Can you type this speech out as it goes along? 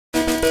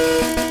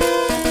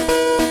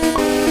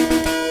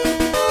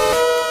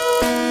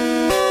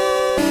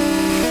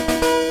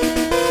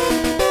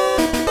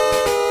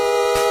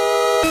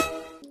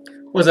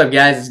What's up,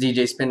 guys? It's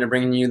DJ Spinda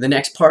bringing you the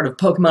next part of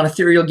Pokemon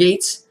Ethereal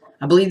Gates.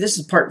 I believe this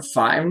is part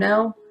 5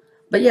 now.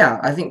 But yeah,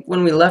 I think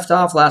when we left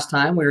off last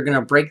time, we were going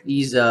to break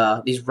these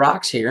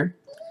rocks here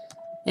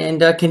and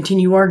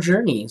continue our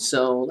journey.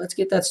 So let's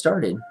get that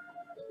started.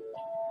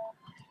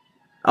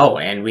 Oh,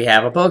 and we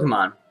have a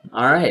Pokemon.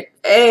 Alright.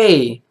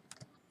 Hey!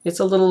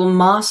 It's a little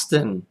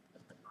Moston.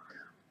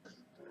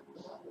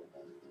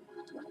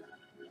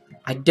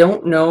 I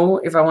don't know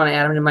if I want to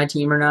add him to my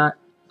team or not.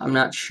 I'm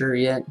not sure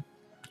yet.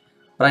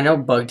 But I know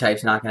Bug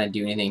type's not going to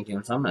do anything to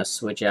him, so I'm going to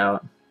switch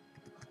out.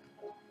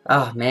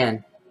 Oh,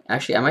 man.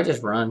 Actually, I might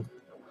just run.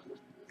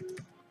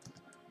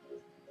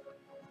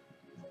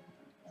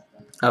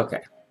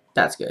 Okay.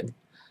 That's good.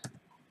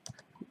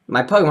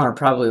 My Pokemon are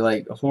probably,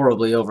 like,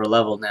 horribly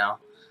over-leveled now.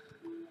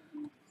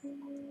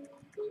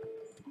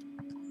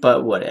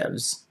 But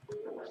whatevs.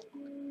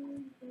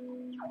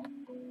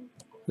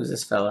 Who's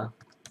this fella?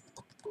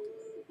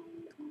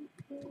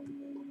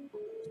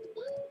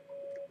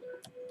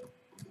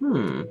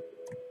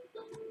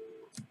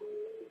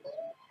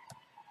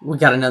 We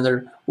got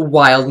another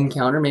wild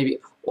encounter, maybe.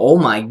 Oh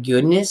my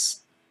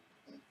goodness.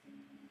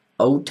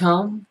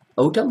 Otum?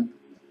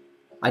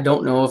 I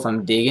don't know if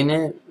I'm digging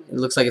it. It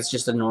looks like it's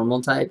just a normal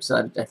type,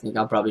 so I think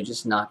I'll probably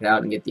just knock it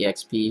out and get the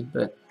XP,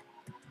 but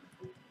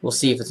we'll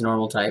see if it's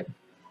normal type.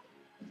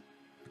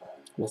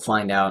 We'll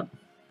find out.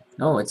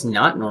 No, it's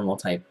not normal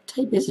type. What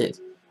type is it?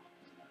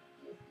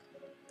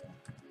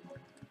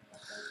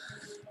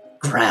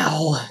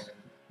 Growl.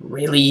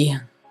 Really?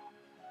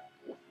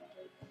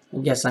 I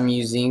guess I'm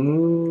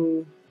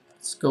using...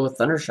 Let's go with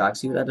Thunder Shock,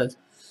 see what that does.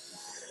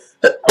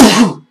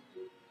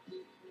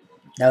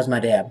 That was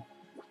my dab.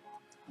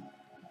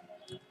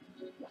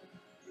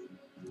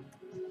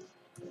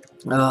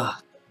 Ugh.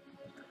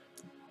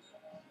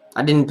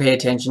 I didn't pay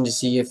attention to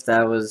see if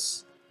that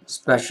was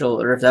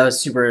special, or if that was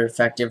super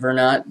effective or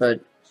not,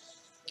 but...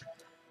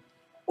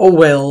 Oh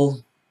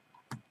well.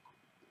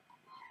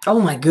 Oh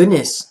my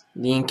goodness.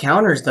 The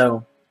encounters,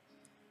 though.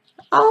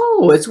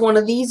 Oh, it's one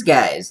of these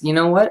guys. You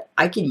know what?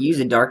 I could use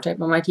a dark type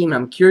on my team, and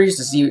I'm curious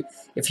to see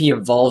if he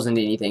evolves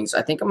into anything. So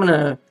I think I'm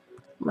gonna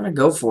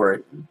go for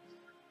it.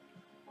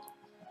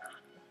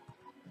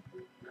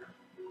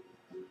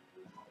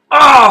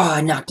 Oh,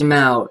 I knocked him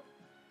out.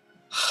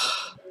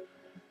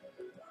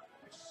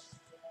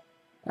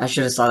 I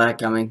should have saw that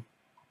coming.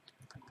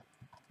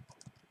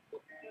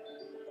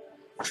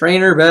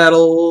 Trainer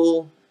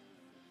battle.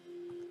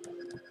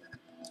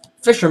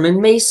 Fisherman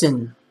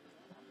Mason.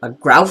 A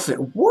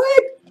Groufin.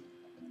 What?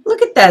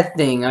 Look at that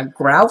thing. A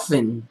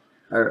Groufin.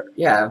 Or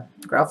yeah,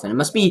 Groufin. It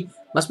must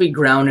be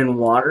ground in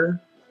water,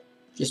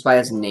 just by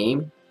its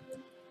name.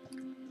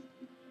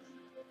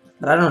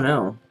 But I don't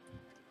know.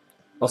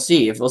 We'll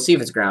see if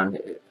it's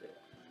ground.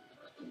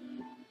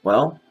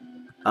 Well,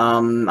 I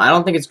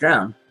don't think it's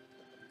ground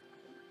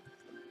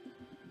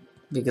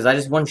because I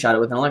just one-shot it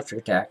with an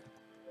electric attack.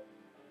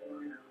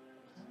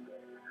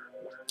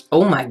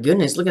 Oh my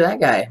goodness! Look at that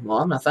guy. Well,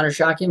 I'm gonna Thunder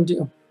Shock him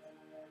too.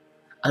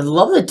 I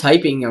love the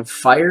typing of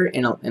fire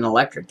and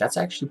electric. That's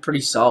actually pretty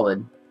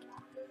solid.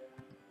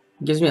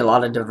 It gives me a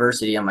lot of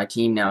diversity on my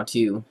team now,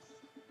 too.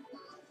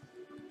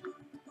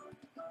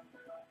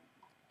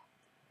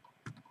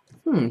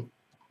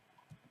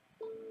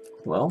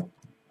 Well.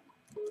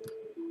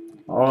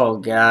 Oh,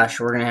 gosh.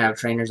 We're going to have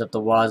trainers up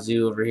the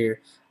wazoo over here.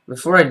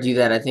 Before I do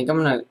that, I think I'm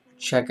going to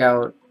check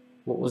out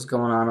what was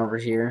going on over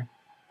here.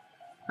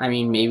 I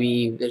mean,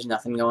 maybe there's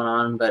nothing going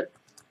on, but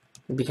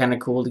it'd be kind of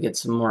cool to get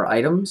some more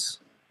items.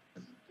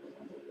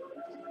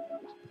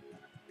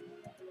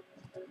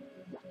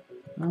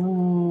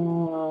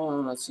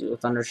 Oh, let's see, we'll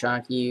Thunder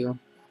Shock you.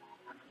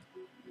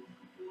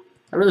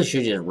 I really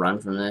should just run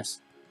from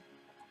this.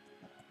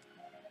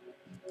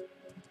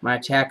 My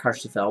attack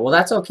harshly fell. Well,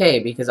 that's okay,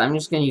 because I'm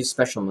just going to use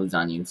special moves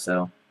on you,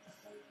 so...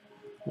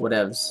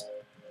 Whatevs.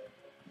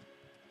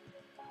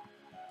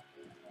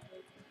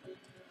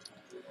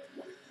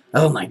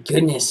 Oh my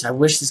goodness, I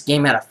wish this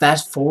game had a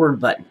fast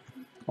forward button.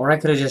 Or I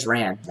could have just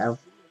ran. I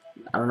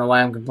don't know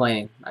why I'm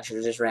complaining. I should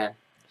have just ran.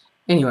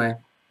 Anyway.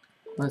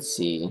 Let's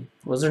see.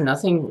 Was there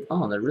nothing?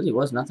 Oh, there really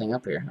was nothing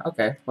up here.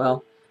 Okay,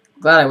 well,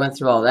 glad I went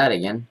through all that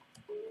again.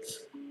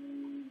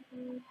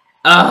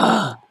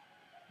 Ah!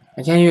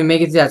 I can't even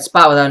make it to that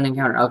spot without an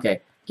encounter.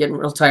 Okay, getting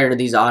real tired of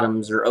these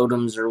Odoms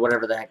or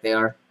whatever the heck they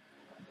are.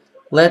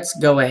 Let's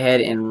go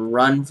ahead and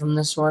run from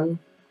this one.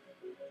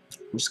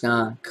 I'm just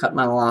gonna cut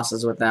my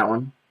losses with that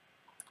one.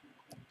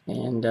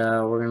 And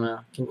we're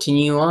gonna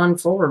continue on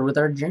forward with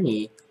our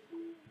journey.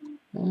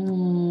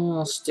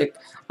 I'll stick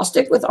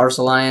with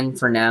Arcelion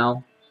for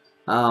now.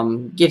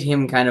 Get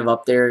him kind of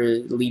up there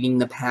leading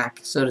the pack,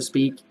 so to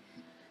speak.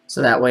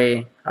 So that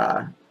way,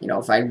 you know,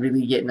 if I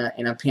really get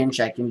in a pinch,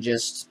 I can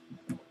just,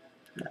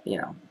 you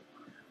know,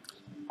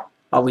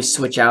 always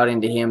switch out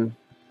into him.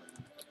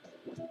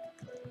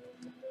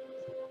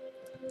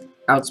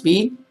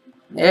 Outspeed.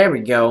 There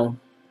we go.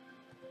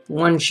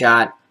 One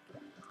shot.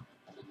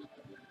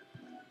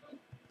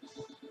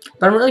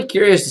 But I'm really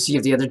curious to see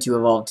if the other two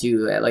evolve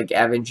too, like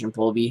Avinch and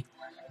Polby.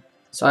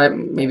 So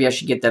maybe I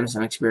should get them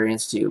some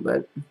experience too,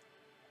 but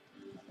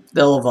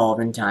They'll evolve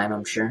in time,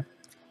 I'm sure.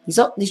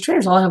 These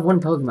trainers all have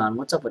one Pokemon.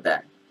 What's up with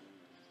that?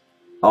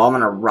 Oh, I'm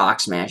gonna Rock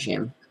Smash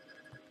him.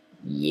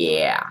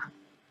 Yeah.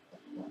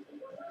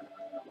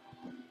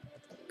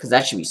 Because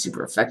that should be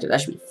super effective.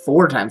 That should be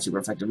 4 times super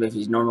effective if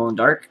he's normal and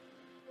dark.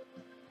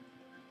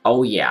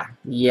 Oh, yeah.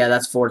 Yeah,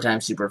 that's 4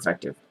 times super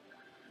effective.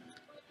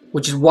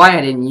 Which is why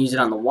I didn't use it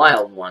on the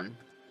wild one,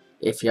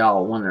 if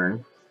y'all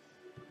wondering.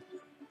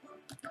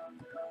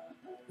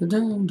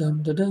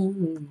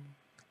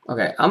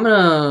 Okay, I'm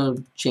gonna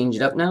change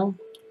it up now.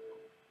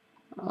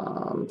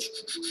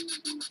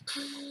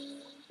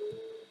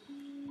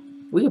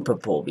 We could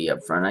put Polby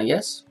up front, I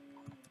guess.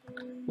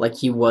 Like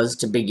he was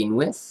to begin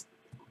with.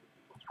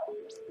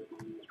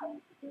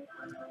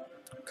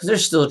 Because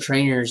there's still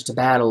trainers to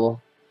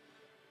battle.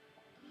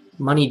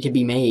 Money to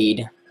be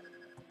made.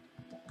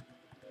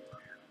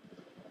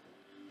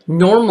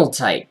 Normal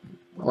type.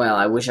 Well,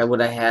 I wish I would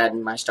have had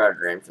my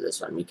starter in for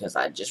this one because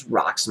I'd just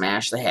Rock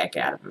Smash the heck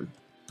out of him.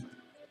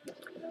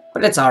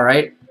 But it's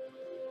alright.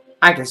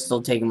 I can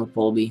still take him with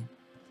Polby.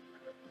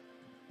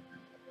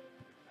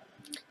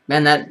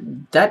 Man,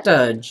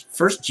 that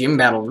first gym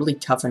battle really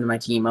toughened my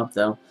team up,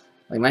 though.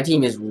 Like, my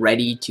team is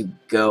ready to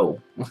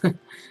go.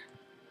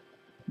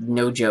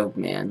 No joke,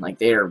 man. Like,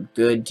 they are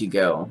good to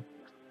go.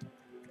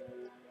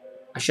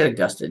 I should have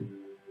gusted.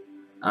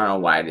 I don't know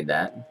why I did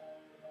that.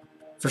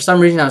 For some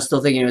reason, I was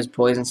still thinking it was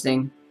Poison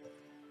Sting.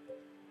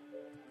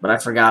 But I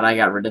forgot I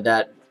got rid of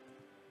that.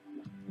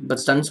 But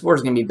Stun Spore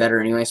is going to be better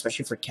anyway,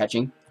 especially for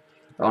catching.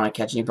 If I want to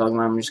catch any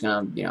Pokemon, I'm just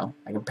going to, you know,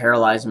 I can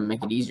paralyze them and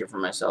make it easier for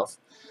myself.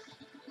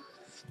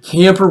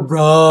 Camper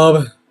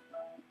Rob.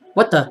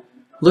 What the?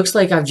 Looks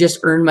like I've just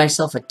earned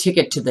myself a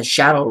ticket to the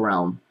Shadow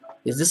Realm.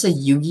 Is this a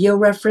Yu-Gi-Oh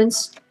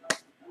reference?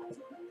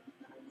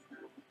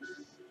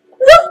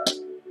 What?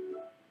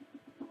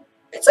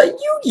 It's a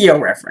Yu-Gi-Oh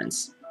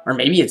reference. Or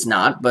maybe it's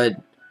not, but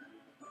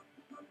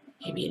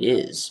maybe it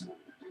is.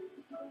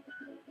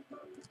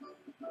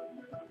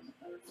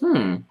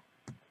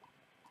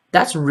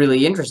 That's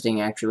really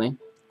interesting, actually.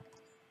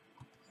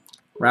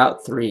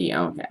 Route 3,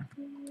 okay.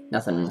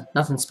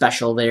 Nothing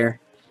special there.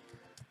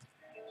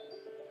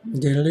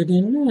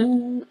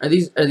 Are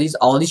these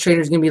all these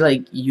trainers gonna be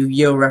like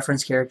Yu-Gi-Oh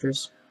reference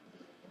characters?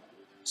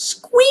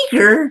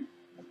 Squeaker?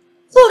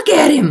 Look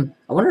at him!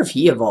 I wonder if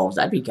he evolves.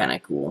 That'd be kind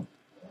of cool.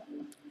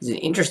 He's an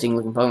interesting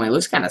looking Pokemon. He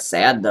looks kind of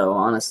sad though,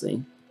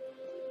 honestly.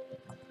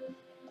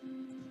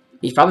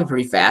 He's probably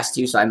pretty fast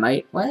too, so I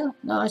might. Well,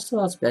 no, I still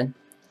outsped.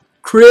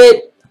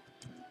 Crit!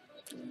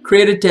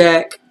 Crit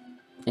attack!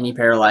 And he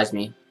paralyzed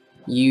me.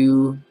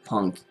 You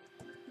punk.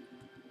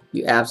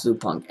 You absolute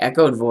punk.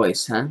 Echoed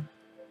voice, huh?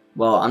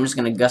 Well, I'm just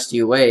gonna gust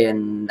you away,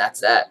 and that's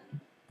that.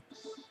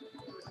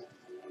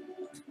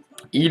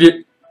 Eat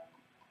it!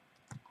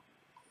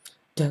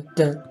 Da,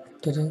 da,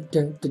 da, da,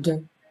 da, da, da.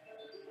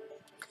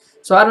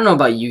 So, I don't know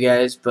about you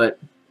guys, but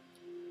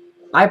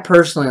I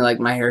personally like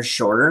my hair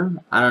shorter.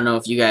 I don't know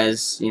if you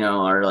guys, you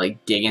know, are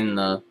like digging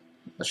the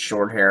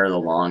short hair or the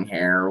long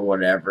hair or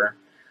whatever.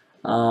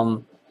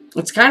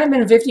 It's kind of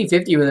been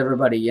 50-50 with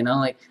everybody, you know,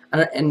 like,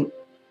 and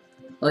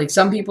like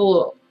some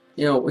people,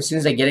 you know, as soon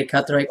as they get it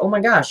cut, they're like, oh my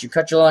gosh, you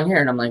cut your long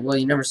hair. And I'm like, well,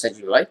 you never said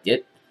you liked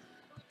it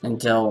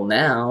until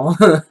now.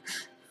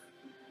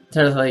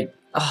 They're like,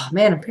 oh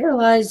man, I'm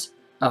paralyzed.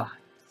 Oh.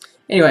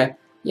 Anyway,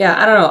 yeah,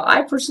 I don't know.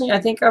 I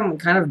think I'm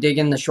kind of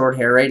digging the short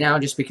hair right now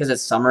just because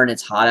it's summer and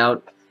it's hot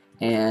out.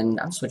 And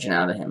I'm switching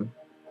out of him.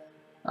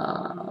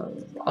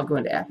 I'll go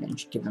into App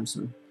Inch, give them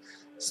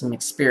some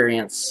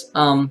experience.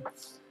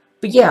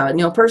 But yeah, you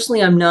know,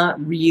 personally, I'm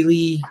not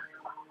really,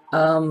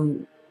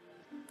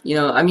 you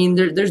know, I mean,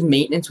 there's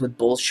maintenance with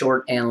both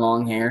short and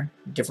long hair,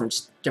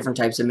 different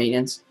types of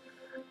maintenance.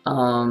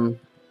 But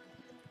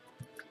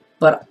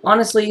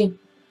honestly,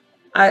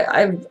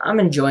 I'm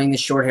enjoying the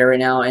short hair right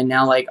now, and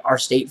now like our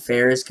state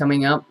fair is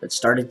coming up. It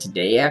started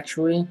today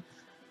actually,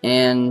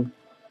 and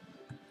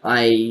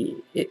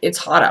it's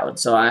hot out,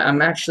 so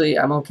I'm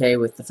okay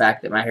with the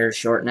fact that my hair is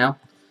short now.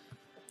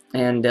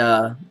 And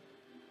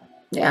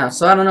yeah,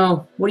 so I don't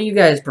know. What do you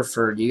guys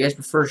prefer? Do you guys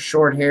prefer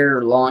short hair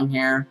or long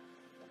hair?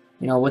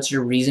 You know, what's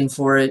your reason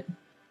for it?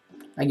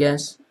 I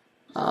guess.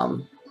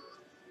 You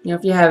know,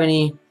 if you have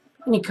any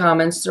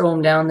comments, throw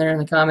them down there in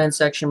the comment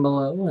section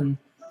below.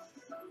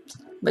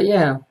 But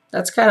yeah,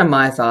 that's kind of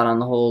my thought on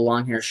the whole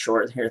long hair,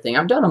 short hair thing.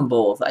 I've done them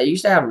both. I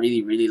used to have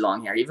really, really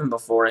long hair even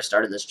before I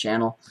started this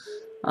channel.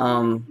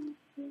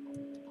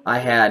 I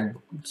had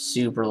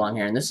super long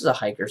hair, and this is a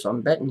hiker, so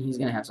I'm betting he's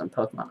gonna have some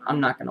Pokemon I'm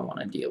not gonna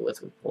want to deal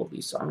with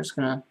Polby. So I'm just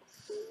gonna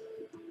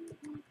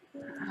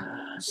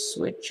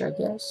switch, I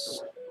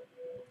guess.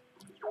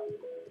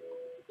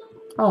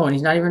 Oh, and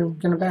he's not even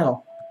gonna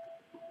battle.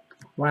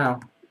 Wow.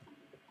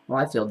 Well,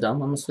 I feel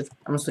dumb. I'm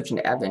gonna switch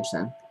into Advent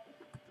then.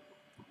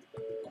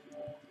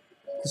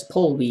 Because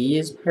Polby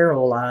is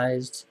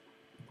paralyzed.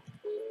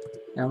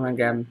 Now I'm gonna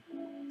grab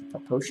a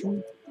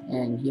potion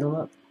and heal him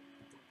up.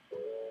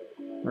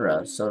 Or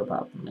a soda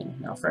pop. I mean,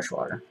 no, fresh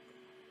water.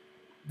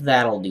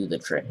 That'll do the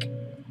trick.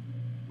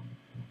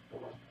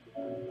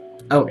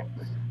 Okay.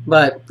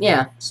 But,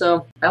 yeah,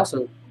 so, I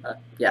also,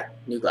 yeah,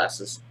 new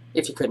glasses.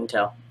 if you couldn't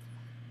tell.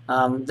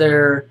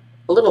 They're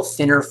a little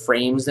thinner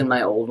frames than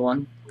my old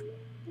one.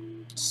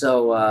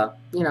 So,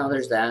 you know,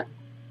 there's that.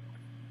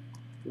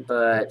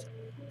 But,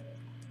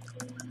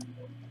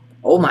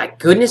 oh my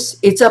goodness,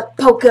 it's a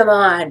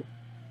Pokemon!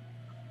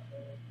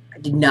 I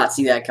did not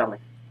see that coming.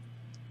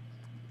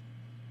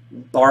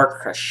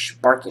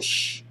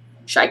 Barkish.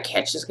 Should I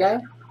catch this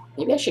guy?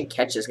 Maybe I should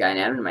catch this guy and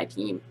add him to my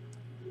team.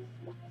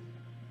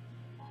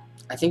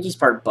 I think he's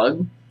part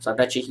bug, so I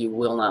bet you he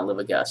will not live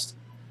a gust.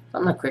 So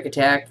I'm going to quick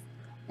attack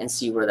and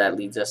see where that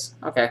leads us.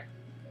 Okay.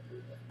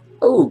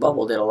 Oh,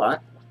 Bubble did a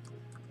lot.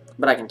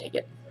 But I can take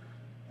it.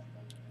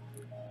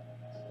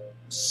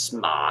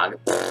 Smog.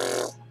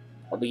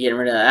 I'll be getting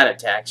rid of that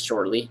attack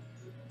shortly.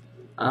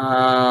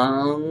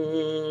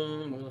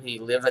 Will he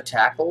live a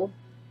tackle?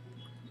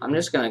 I'm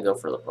just going to go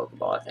for the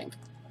Pokeball, I think.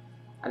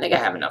 I think I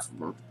have enough of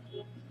them.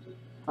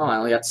 Oh, I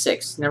only got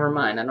 6. Never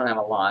mind, I don't have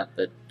a lot,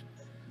 but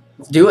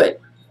let's do it.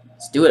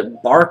 Let's do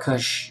it.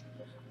 Barkish.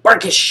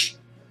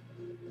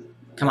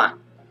 Come on.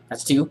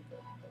 That's 2.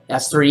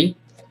 That's 3.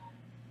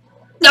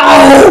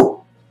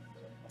 No!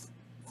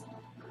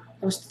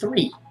 That was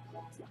 3.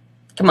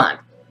 Come on.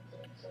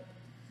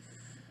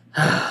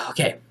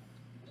 Okay.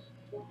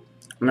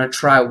 I'm going to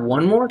try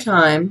one more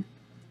time.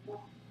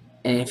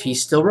 And if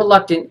he's still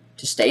reluctant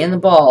to stay in the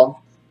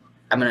ball,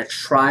 I'm going to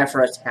try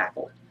for a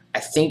tackle. I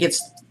think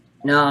it's...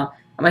 No,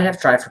 I might have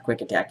to try for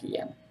quick attack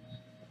again.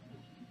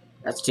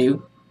 That's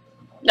 2.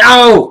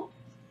 No!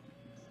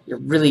 You're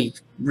really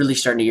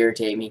starting to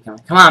irritate me. Come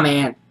on,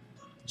 man.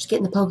 Just get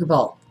in the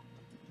Pokeball.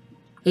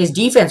 His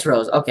defense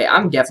rose. Okay,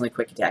 I'm definitely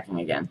quick attacking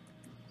again.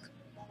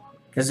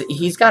 Because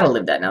he's got to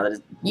live that now.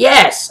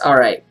 Yes!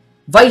 Alright.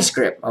 Vice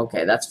Grip.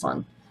 Okay, that's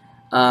fun.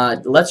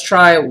 Let's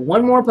try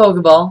one more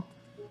Pokeball.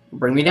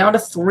 Bring me down to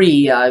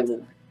 3.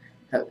 Come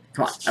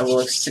on. I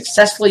will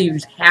successfully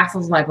use half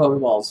of my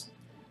Pokeballs.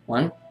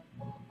 1,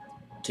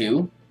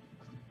 2,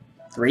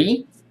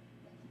 3.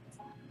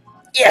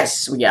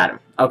 Yes! We got him.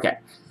 Okay.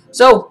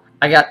 So,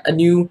 I got a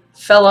new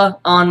fella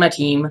on my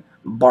team,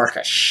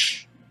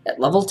 Barkish. At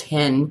level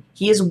 10,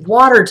 he is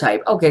Water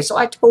type. Okay, so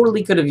I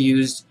totally could have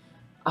used...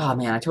 Oh,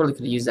 man, I totally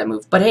could have used that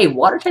move. But hey,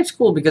 Water type's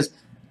cool because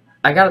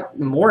I got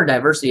more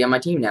diversity on my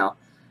team now.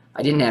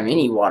 I didn't have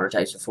any Water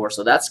types before,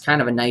 so that's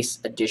kind of a nice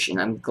addition.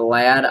 I'm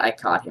glad I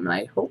caught him, and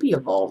I hope he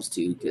evolves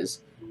too, because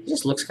he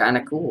just looks kind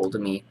of cool to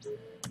me.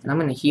 And I'm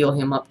going to heal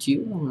him up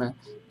too. I'm going to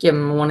give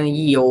him one of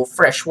the old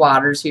fresh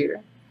waters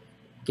here.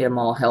 Get him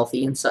all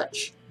healthy and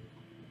such.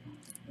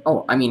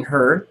 Oh, I mean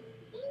her.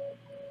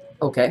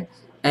 Okay.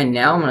 And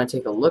now I'm going to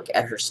take a look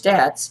at her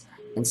stats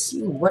and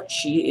see what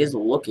she is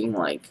looking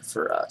like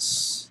for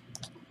us.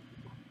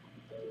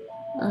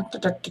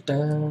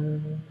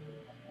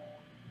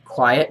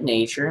 Quiet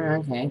nature.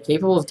 Okay.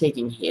 Capable of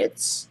taking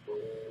hits.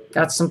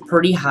 Got some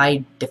pretty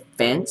high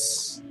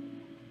defense.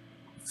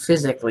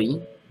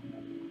 Physically.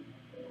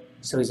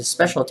 So he's a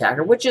special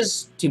attacker, which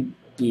is to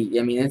be,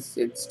 I mean, it's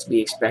to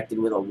be expected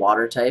with a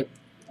water type.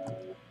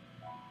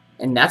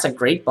 And that's a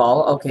great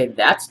ball. Okay,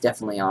 that's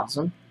definitely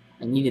awesome.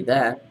 I needed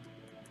that.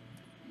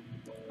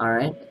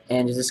 Alright,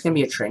 and is this going to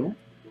be a trainer?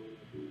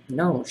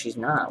 No, she's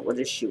not. What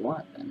does she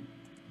want, then?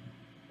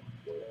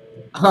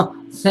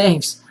 Oh,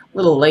 thanks. A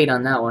little late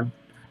on that one.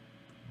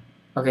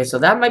 Okay, so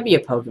that might be a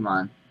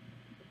Pokemon.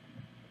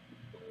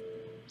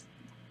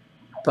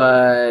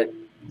 But,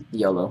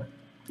 YOLO.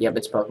 Yep,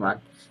 it's Pokemon.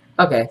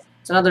 Okay,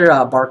 it's another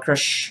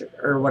Barkish,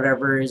 or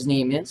whatever his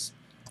name is.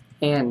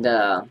 And,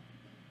 I'm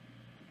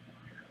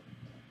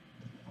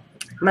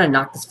gonna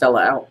knock this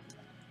fella out.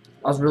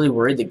 I was really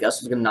worried that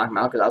Gus was gonna knock him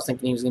out, because I was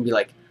thinking he was gonna be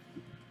like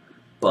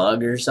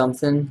bug or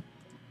something.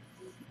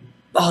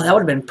 Oh, that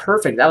would have been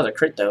perfect. That was a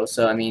crit though,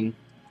 so I mean,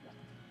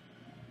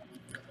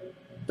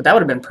 but that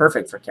would have been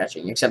perfect for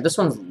catching, except this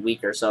one's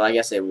weaker, so I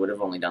guess it would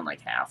have only done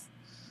like half.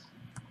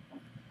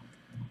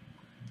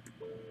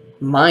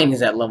 Mine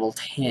is at level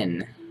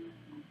 10.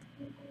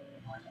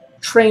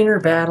 Trainer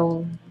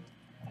battle.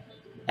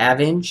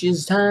 Avinch,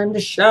 is time to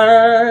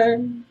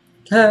shine.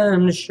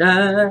 Time to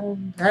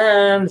shine.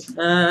 Time to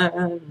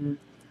shine.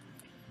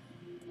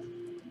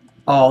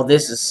 Oh,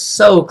 this is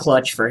so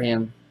clutch for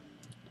him.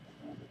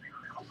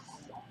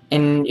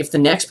 And if the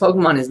next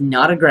Pokemon is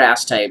not a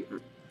grass type,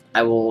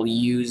 I will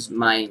use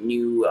my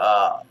new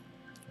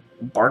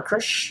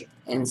Barkish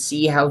and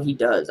see how he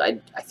does. I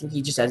think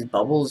he just has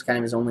Bubbles, kind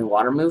of his only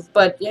water move,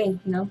 but yeah, you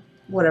know,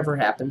 whatever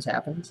happens,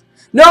 happens.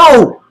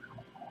 No!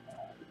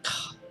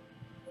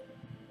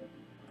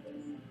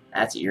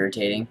 That's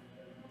irritating.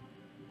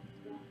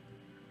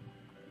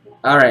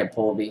 Alright,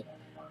 Polby.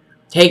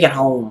 Take it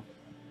home.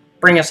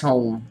 Bring us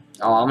home.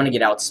 Oh, I'm gonna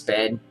get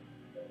outsped.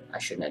 I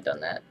shouldn't have done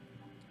that.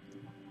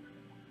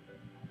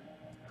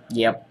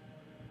 Yep.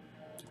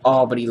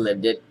 Oh, but he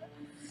lived it.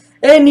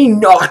 And he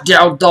knocked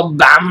out the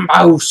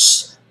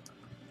Bamboos.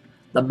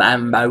 The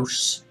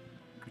Bamboos.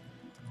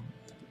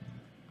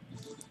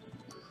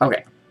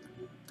 Okay.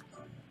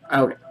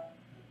 Okay.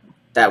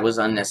 That was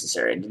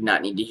unnecessary. I did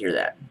not need to hear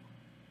that.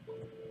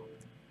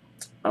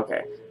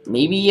 Okay.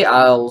 Maybe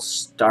I'll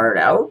start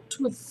out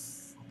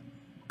with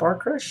Bar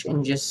Crush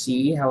and just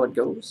see how it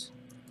goes?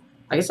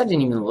 I guess I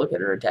didn't even look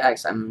at her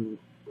attacks.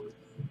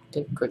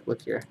 Take a quick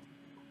look here.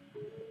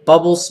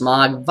 Bubble,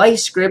 Smog,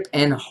 Vice Grip,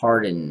 and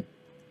Harden.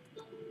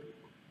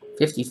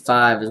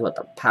 55 is what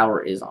the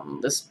power is on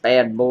this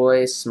bad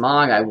boy.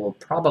 Smog I will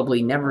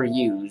probably never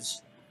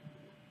use.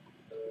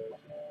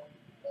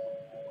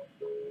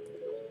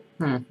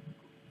 Well,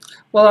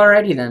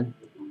 alrighty then.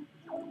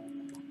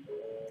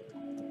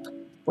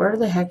 Where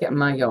the heck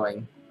am I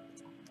going?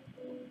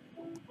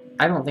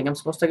 I don't think I'm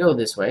supposed to go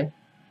this way.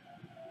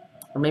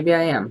 Or maybe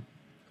I am.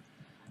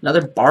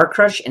 Another Bar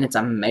Crush, and it's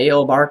a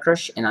male Bar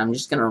Crush, and I'm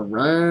just gonna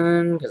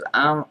run, because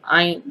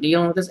I ain't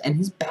dealing with this. And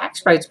his back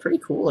sprite's pretty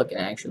cool looking,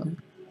 actually.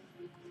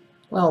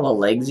 Well, the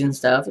legs and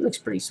stuff, it looks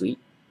pretty sweet.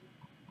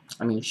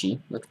 I mean, she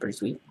looks pretty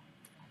sweet.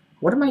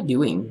 What am I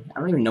doing? I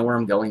don't even know where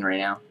I'm going right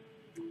now.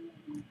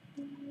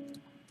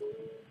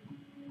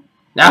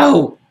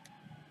 No!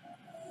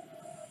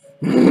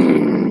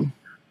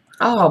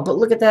 Oh, but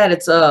look at that.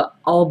 It's a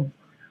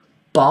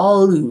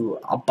Albalu.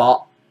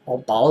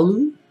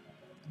 Albalu?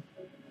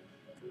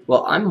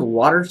 Well, I'm a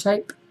water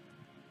type.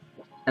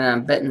 And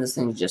I'm betting this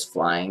thing's just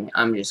flying.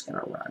 I'm just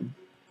gonna run.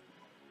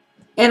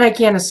 And I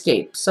can't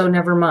escape, so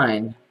never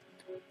mind.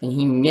 And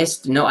he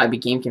missed. No, I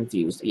became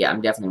confused. Yeah,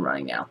 I'm definitely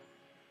running now.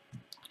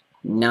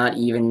 Not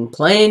even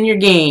playing your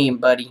game,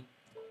 buddy.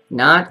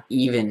 Not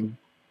even.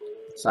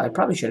 So I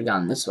probably should have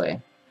gone this way.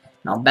 And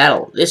I'll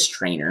battle this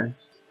trainer.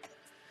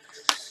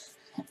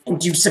 And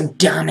do some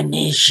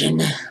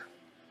domination.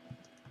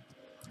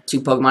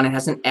 2 Pokemon. It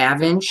has an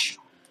Avalanche.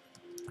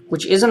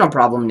 Which isn't a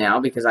problem now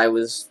because I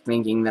was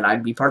thinking that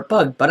I'd be part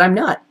bug. But I'm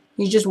not.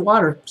 He's just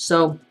water.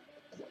 So,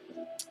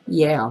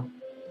 yeah.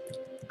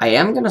 I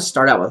am going to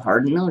start out with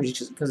Harden though.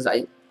 Just because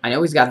I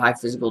know he's got high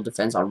physical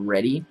defense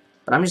already.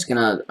 But I'm just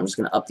gonna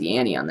up the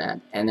ante on that.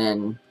 And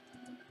then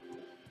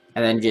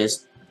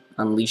just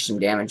unleash some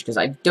damage, because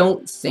I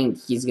don't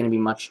think he's going to be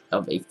much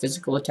of a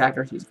physical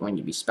attacker. He's going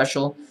to be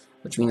special,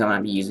 which means I'm going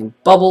to be using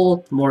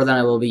Bubble more than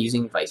I will be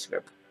using Vice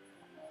Grip.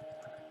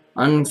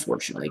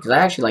 Unfortunately, because I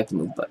actually like to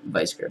move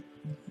Vice Grip.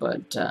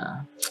 But,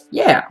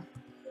 yeah.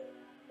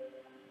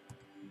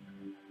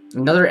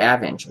 Another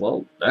Avalanche.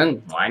 Well,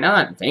 then, why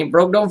not? If it ain't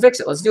broke, don't fix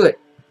it. Let's do it.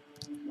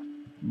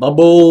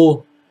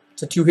 Bubble.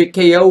 It's a 2-hit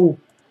KO.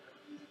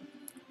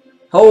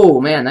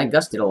 Oh, man, that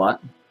gusted a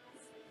lot.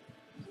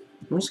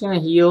 I'm just going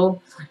to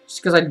heal,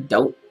 just because I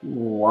don't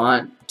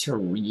want to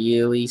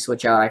really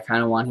switch out. I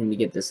kind of want him to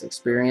get this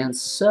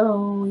experience,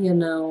 so, you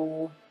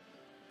know.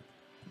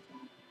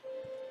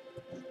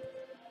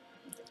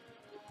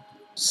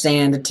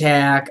 Sand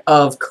attack,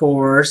 of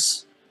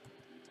course.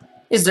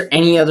 Is there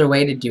any other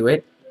way to do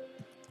it?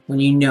 When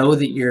you know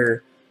that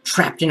you're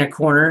trapped in a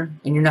corner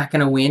and you're not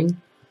going to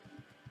win?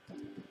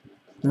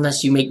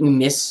 Unless you make me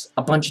miss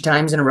a bunch of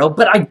times in a row,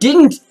 but I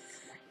didn't!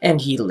 And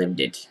he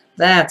lived it.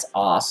 That's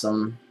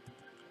awesome.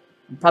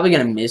 I'm probably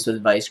going to miss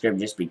with Vice Grip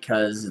just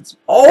because it's...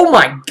 Oh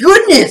my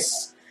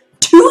goodness!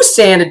 2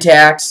 sand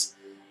attacks,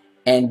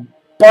 and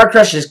Bar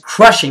Crush is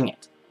crushing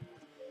it.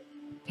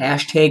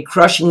 Hashtag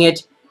crushing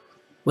it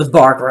with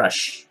Bar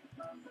Crush.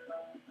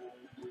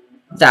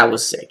 That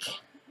was sick.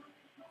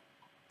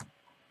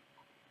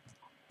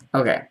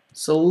 Okay,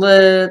 so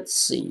let's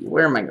see.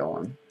 Where am I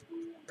going?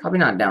 Probably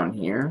not down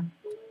here.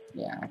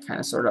 Yeah, I kind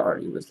of sort of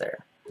already was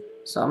there.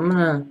 So I'm going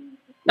to...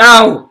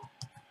 No!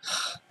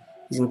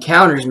 These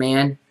encounters,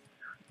 man.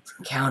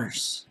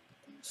 Encounters.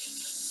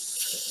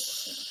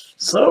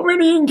 So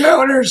many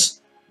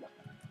encounters.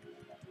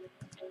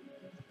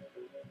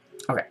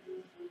 Okay.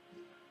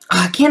 Oh,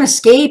 I can't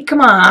escape.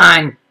 Come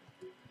on.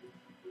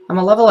 I'm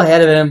a level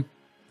ahead of him.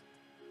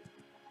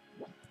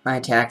 My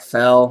attack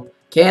fell.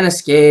 Can't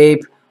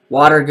escape.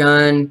 Water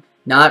gun.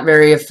 Not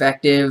very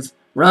effective.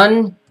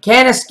 Run.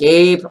 Can't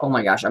escape. Oh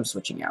my gosh, I'm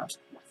switching out.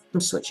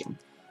 I'm switching.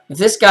 If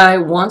this guy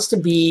wants to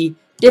be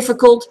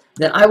difficult,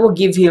 then I will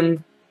give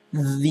him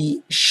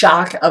the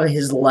shock of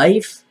his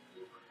life.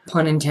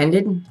 Pun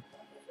intended.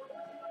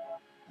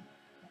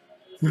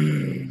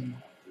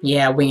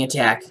 Yeah, wing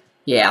attack.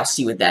 Yeah, I'll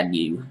see what that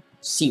do.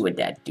 See what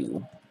that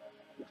do.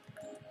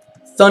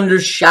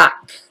 Thunder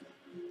shock.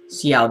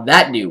 See how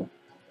that do.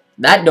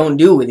 That don't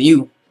do with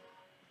you.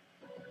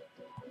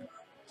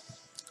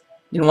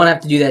 Didn't want to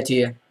have to do that to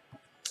you.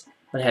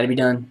 But it had to be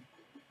done.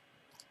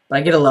 But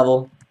I get a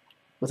level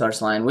with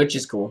Arsalan, which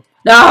is cool.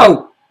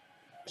 No!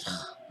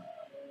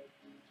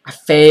 I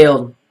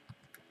failed.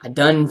 I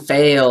done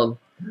failed.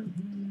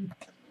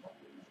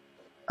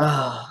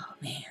 Oh,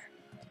 man.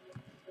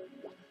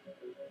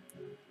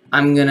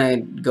 I'm gonna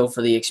go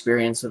for the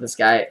experience with this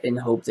guy and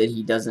hope that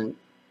he doesn't...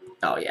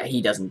 Oh, yeah,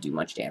 he doesn't do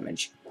much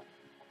damage.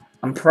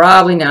 I'm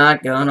probably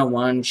not gonna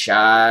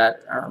one-shot.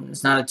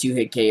 It's not a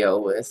 2-hit KO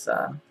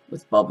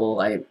with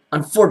Bubble.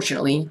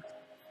 Unfortunately...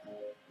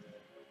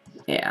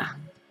 Yeah.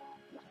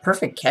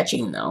 Perfect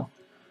catching, though.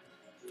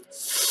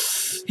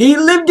 He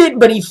lived it,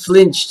 but he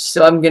flinched,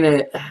 so I'm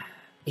gonna...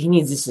 He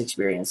needs this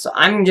experience, so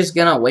I'm just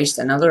gonna waste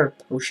another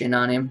potion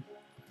on him.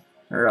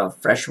 Or a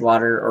fresh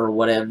water, or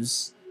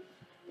whatevs.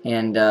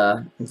 And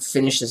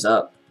finish this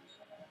up.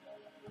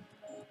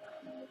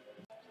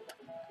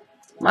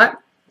 My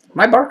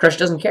Bar Crush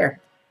doesn't care.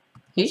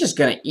 He's just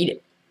gonna eat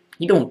it.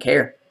 He don't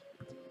care.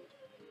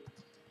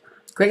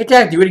 Quick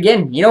attack, do it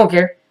again. You don't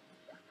care.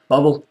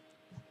 Bubble.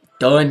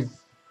 Done.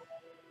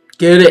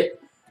 Get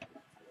it.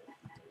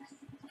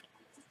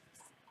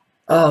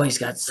 Oh, he's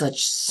got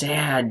such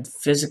sad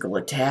physical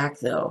attack,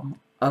 though.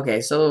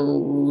 Okay,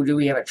 so do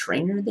we have a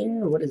trainer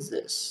there? What is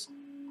this?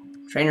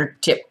 Trainer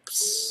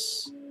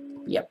tips.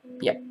 Yep.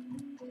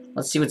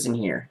 Let's see what's in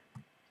here.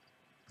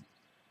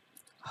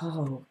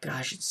 Oh,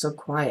 gosh, it's so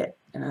quiet,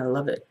 and I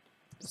love it.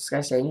 Does this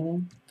guy say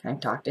anything? Can I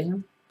talk to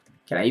him?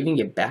 Can I even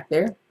get back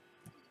there?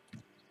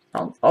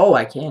 Oh,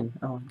 I can.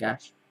 Oh,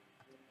 gosh.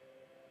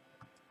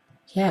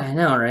 Yeah, I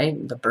know,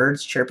 right? The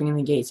birds chirping in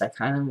the gates. I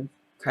kind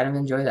of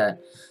enjoy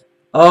that.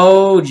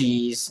 Oh,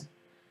 jeez.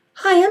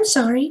 Hi, I'm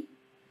sorry.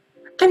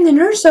 I'm the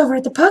nurse over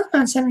at the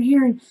Pokemon Center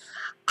here in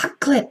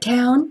Ucklet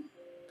Town.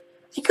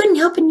 I couldn't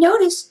help but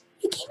notice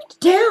you came into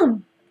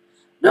town.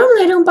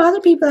 Normally I don't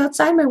bother people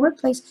outside my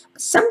workplace,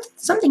 but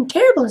something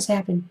terrible has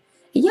happened.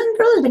 A young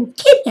girl has been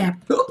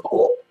kidnapped.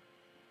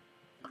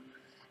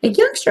 A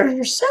youngster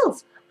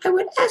herself. I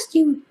would ask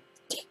you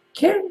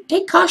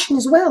take caution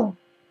as well.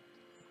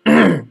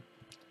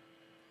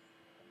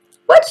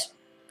 What?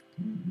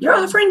 You're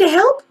offering to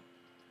help?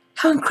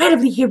 How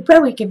incredibly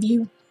heroic of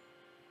you.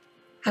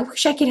 I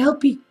wish I could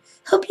help you,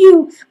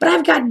 but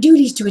I've got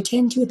duties to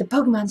attend to at the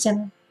Pokemon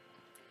Center.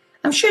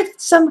 I'm sure that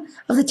some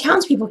of the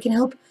townspeople can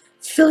help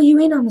fill you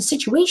in on the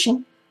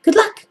situation. Good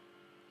luck.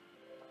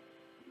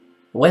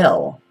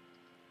 Well,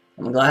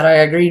 I'm glad I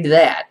agreed to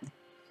that.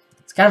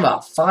 It's kind of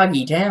a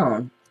foggy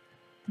town.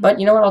 But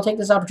you know what? I'll take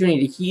this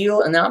opportunity to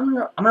heal, and then I'm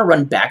gonna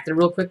run back there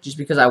real quick just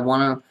because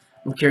I'm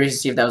curious to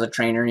see if that was a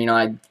trainer. You know,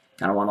 I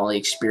kind of want all the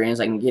experience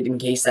I can get in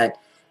case that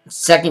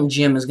second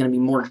gym is going to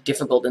be more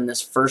difficult than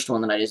this first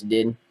one that I just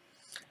did.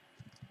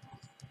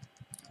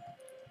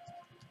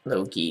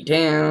 Low-key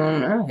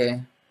down.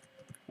 Okay.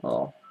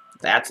 Well,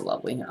 that's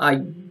lovely. I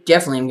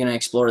definitely am going to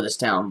explore this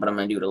town, but I'm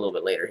going to do it a little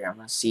bit later here. I'm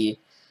going to see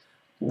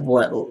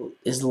what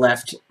is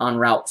left on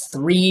Route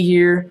 3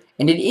 here.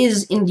 And it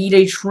is indeed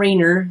a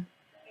trainer.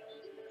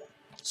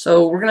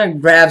 So we're going to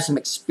grab some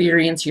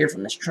experience here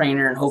from this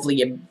trainer and hopefully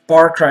get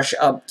Bar Crush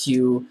up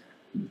to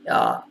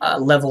a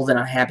level that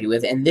I'm happy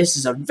with. And this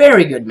is a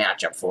very good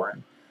matchup for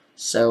him.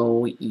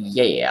 So,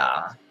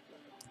 yeah.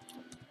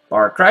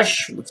 Bar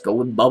Crush. Let's go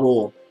with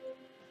Bubble.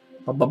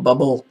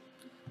 Bubble.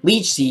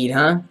 Leech Seed,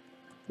 huh?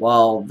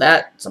 Well,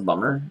 that's a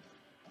bummer.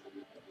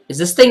 Is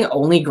this thing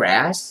only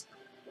grass?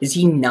 Is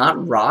he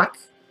not rock?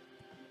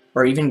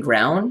 Or even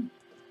ground?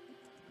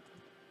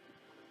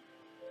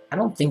 I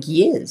don't think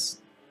he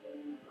is.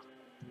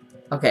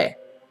 Okay.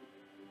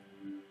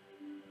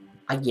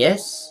 I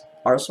guess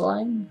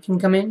Arsaline can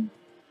come in.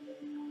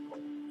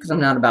 Because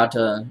I'm not about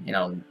to, you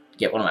know,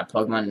 get one of my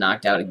Pokemon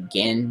knocked out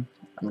again.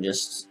 I'm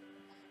just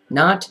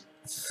not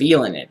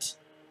feeling it.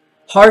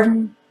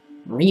 Harden?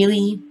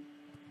 Really?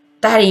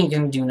 That ain't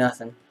gonna do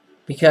nothing.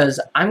 Because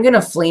I'm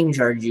gonna Flame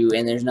Charge you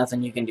and there's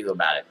nothing you can do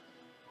about it.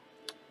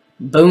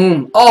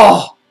 Boom.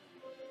 Oh!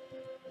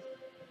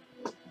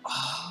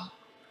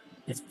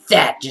 If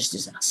that just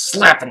isn't a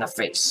slap in the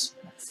face.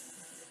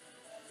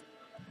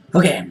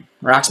 Okay,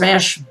 Rock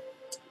Smash.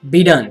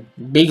 Be done.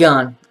 Be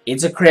gone.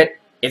 It's a crit.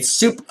 It's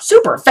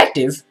super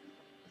effective.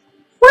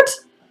 What?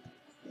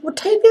 What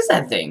type is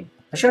that thing?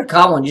 I should have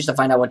caught one just to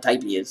find out what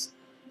type he is.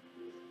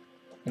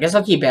 I guess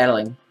I'll keep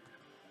battling.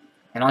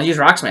 And I'll use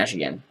Rock Smash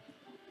again.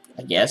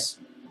 I guess.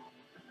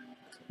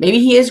 Maybe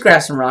he is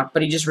Grass and Rock,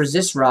 but he just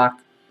resists Rock.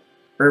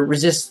 Or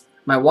resists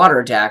my water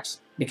attacks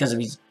because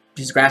of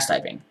his Grass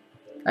typing.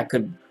 That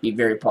could be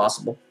very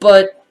possible.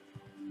 But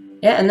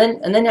yeah, and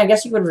then I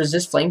guess he would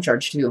resist Flame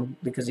Charge too,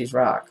 because he's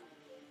Rock.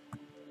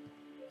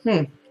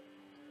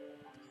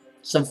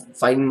 So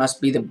fighting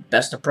must be the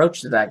best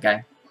approach to that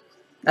guy.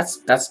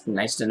 That's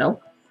nice to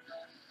know.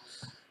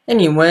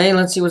 Anyway,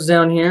 let's see what's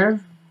down here.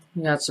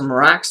 We got some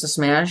rocks to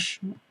smash.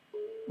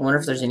 I wonder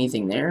if there's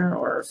anything there,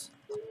 or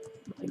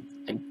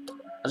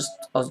if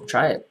I'll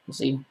try it. We'll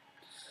see.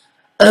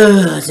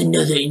 Oh, it's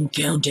another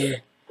encounter,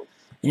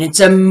 and it's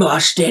a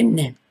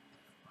Moshten.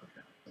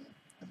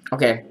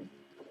 Okay,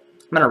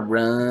 I'm gonna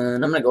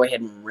run. I'm gonna go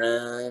ahead and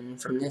run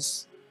from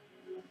this.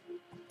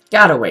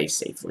 Got away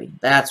safely.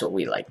 That's what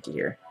we like to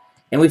hear.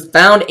 And we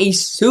found a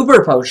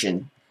super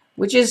potion,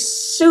 which is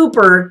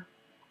super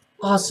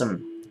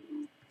awesome.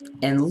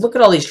 And look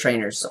at all these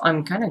trainers. So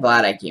I'm kind of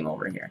glad I came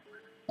over here.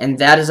 And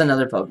that is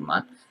another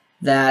Pokemon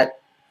that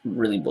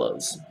really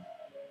blows.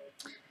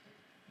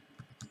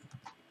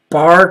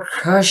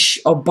 Barkush.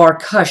 Oh,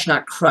 Barkush,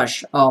 not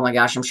Crush. Oh my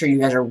gosh, I'm sure you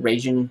guys are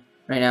raging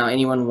right now.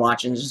 Anyone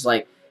watching is just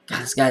like,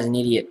 God, this guy's an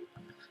idiot.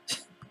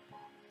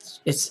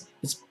 It's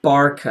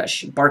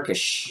Barkush.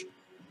 Barkish.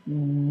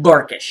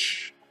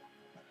 Barkish.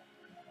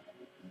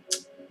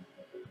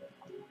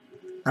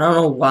 I don't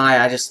know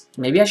why,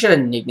 maybe I should have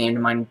nicknamed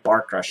mine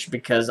Bar Crush,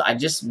 because I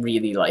just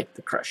really like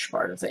the crush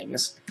part of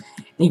things. And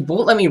he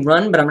won't let me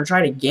run, but I'm going to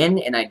try it again,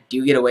 and I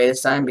do get away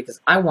this time, because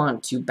I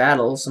want to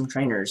battle some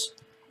trainers,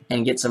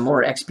 and get some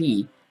more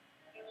XP.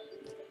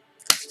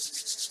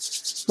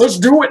 Let's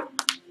do it!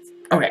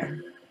 Okay.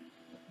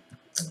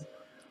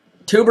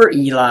 Tuber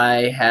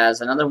Eli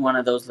has another one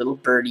of those little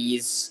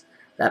birdies,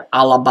 that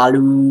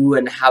alabaloo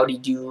and howdy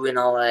do and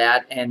all of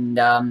that, and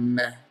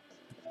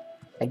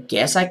I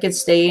guess I could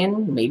stay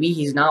in. Maybe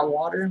he's not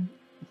water.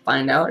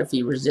 Find out if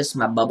he resists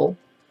my bubble.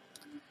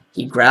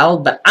 He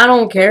growled, but I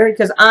don't care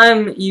because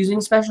I'm using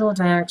special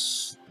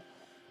attacks.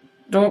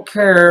 Don't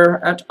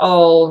care at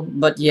all,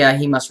 but yeah,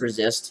 he must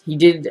resist. I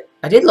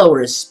did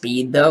lower his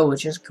speed though,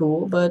 which is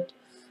cool, but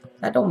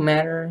that don't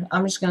matter.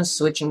 I'm just gonna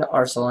switch into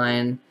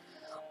Arsaline.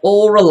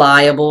 All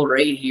reliable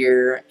right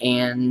here,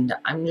 and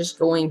I'm just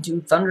going to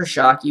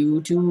Thundershock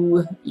you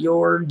to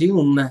your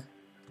doom.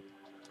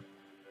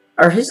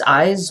 Are his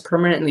eyes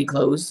permanently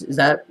closed? Is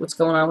that what's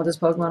going on with this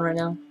Pokemon right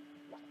now?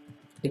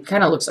 It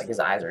kind of looks like his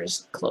eyes are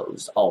just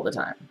closed all the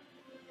time.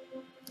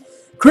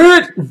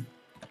 Crit!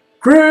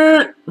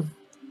 Crit!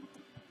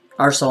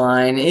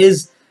 Arsaline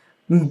is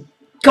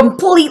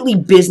completely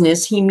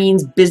business. He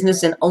means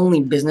business and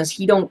only business.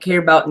 He don't care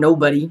about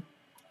nobody.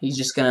 He's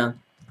just gonna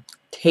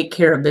take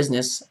care of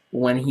business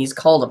when he's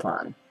called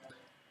upon.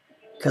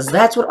 Because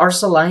that's what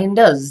Arsaline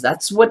does.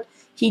 That's what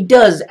he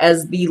does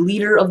as the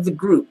leader of the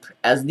group,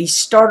 as the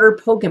starter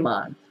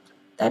Pokemon.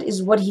 That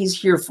is what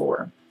he's here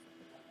for.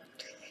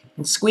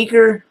 And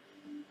Squeaker,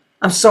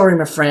 I'm sorry,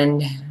 my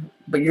friend,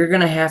 but you're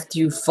gonna have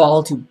to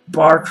fall to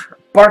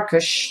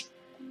Barkish,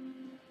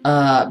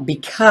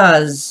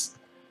 because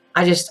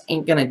I just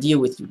ain't gonna deal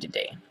with you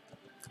today.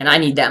 And I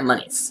need that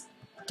money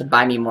to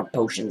buy me more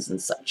potions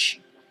and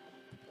such.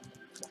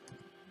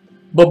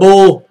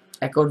 Bubble!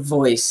 Echoed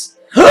voice.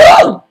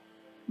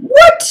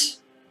 What?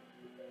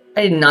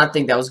 I did not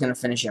think that was going to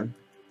finish him.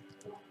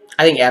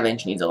 I think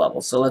Avalanche needs a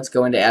level, so let's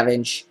go into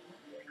Avalanche.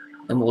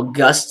 And we'll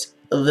gust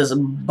this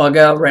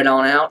bugger right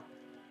on out.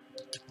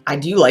 I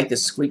do like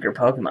this Squeaker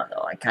Pokemon,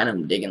 though. I kind of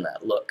am digging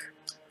that look.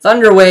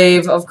 Thunder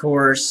Wave, of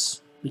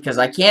course, because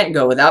I can't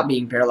go without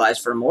being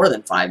paralyzed for more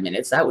than 5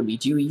 minutes. That would be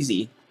too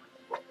easy.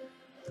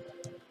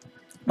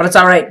 But it's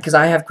alright, because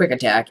I have Quick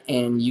Attack,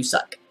 and you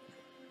suck.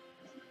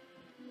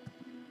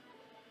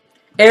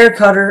 Air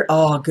Cutter.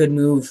 Oh, good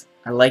move.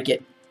 I like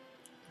it.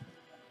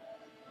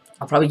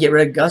 I'll probably get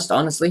rid of Gust,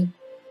 honestly.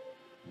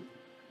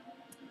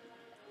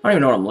 I don't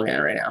even know what I'm looking at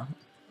right now.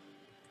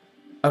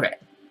 Okay.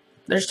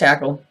 There's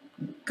Tackle.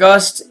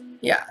 Gust.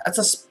 Yeah, that's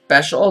a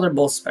special. Oh, they're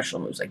both special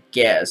moves, I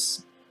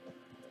guess.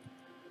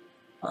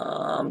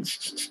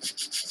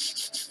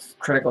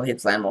 Critical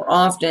hits land more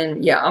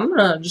often. Yeah, I'm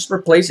gonna just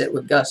replace it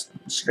with Gust.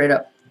 Straight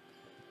up.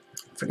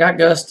 Forgot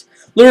Gust.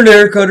 Learned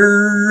Air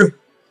Cutter.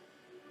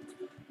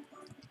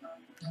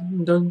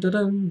 Dun, dun, dun,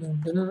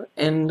 dun, dun, dun.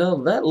 And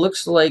that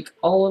looks like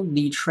all of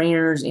the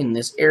trainers in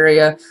this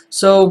area.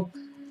 So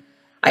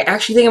I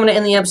actually think I'm going to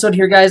end the episode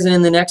here, guys, and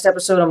in the next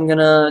episode I'm going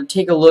to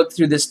take a look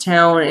through this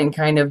town and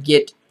kind of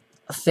get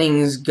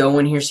things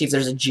going here, see if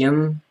there's a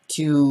gym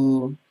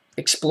to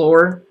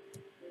explore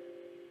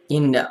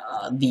in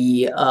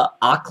the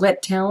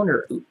Auklet town,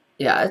 or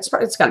yeah, it's got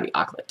to be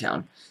Auklet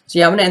town. So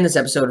yeah, I'm going to end this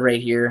episode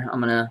right here.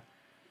 I'm going to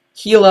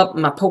heal up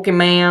my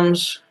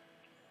Pokemons,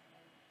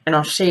 and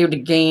I'll save the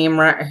game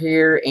right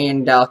here,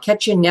 and I'll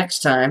catch you next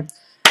time.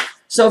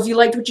 So if you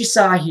liked what you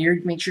saw here,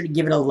 make sure to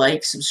give it a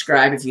like,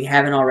 subscribe if you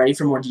haven't already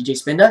for more DJ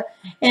Spinda.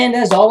 And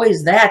as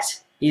always, that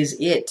is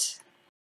it.